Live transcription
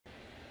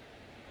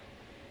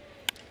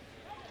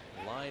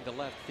line to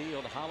left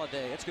field.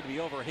 Holiday, it's going to be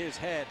over his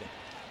head.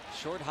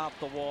 Short hop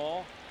the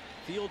wall,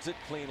 fields it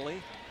cleanly,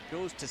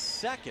 goes to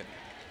second,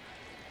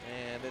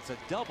 and it's a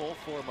double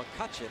for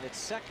McCutchen. It's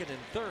second and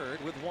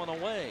third with one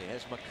away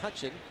as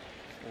McCutchen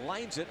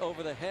lines it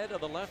over the head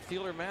of the left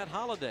fielder Matt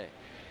Holliday.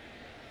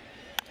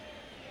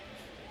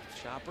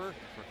 Chopper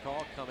for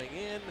call coming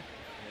in,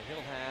 and he'll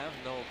have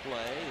no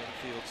play.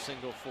 Infield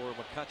single for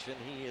McCutchen.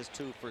 He is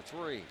 2 for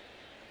 3.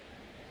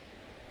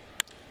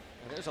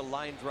 And there's a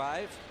line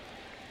drive.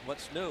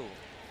 What's new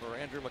for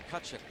Andrew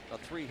McCutchen? A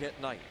 3-hit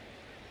night.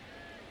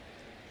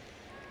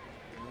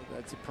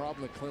 That's a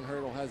problem that Clint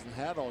Hurdle hasn't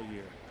had all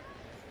year.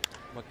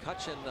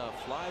 McCutchen,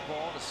 fly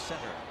ball to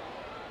center.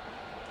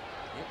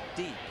 Hit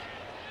deep.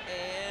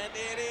 And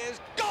it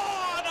is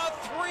gone! A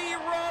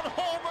 3-run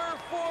homer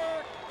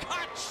for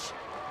Kutch!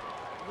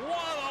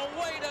 What a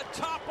way to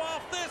top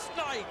off this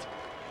night!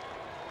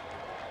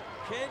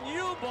 Can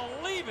you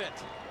believe it?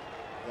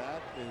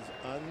 That is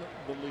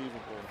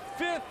unbelievable.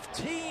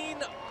 15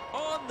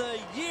 on the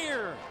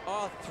year.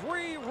 A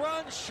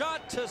 3-run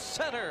shot to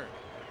center.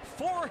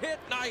 4-hit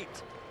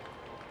night.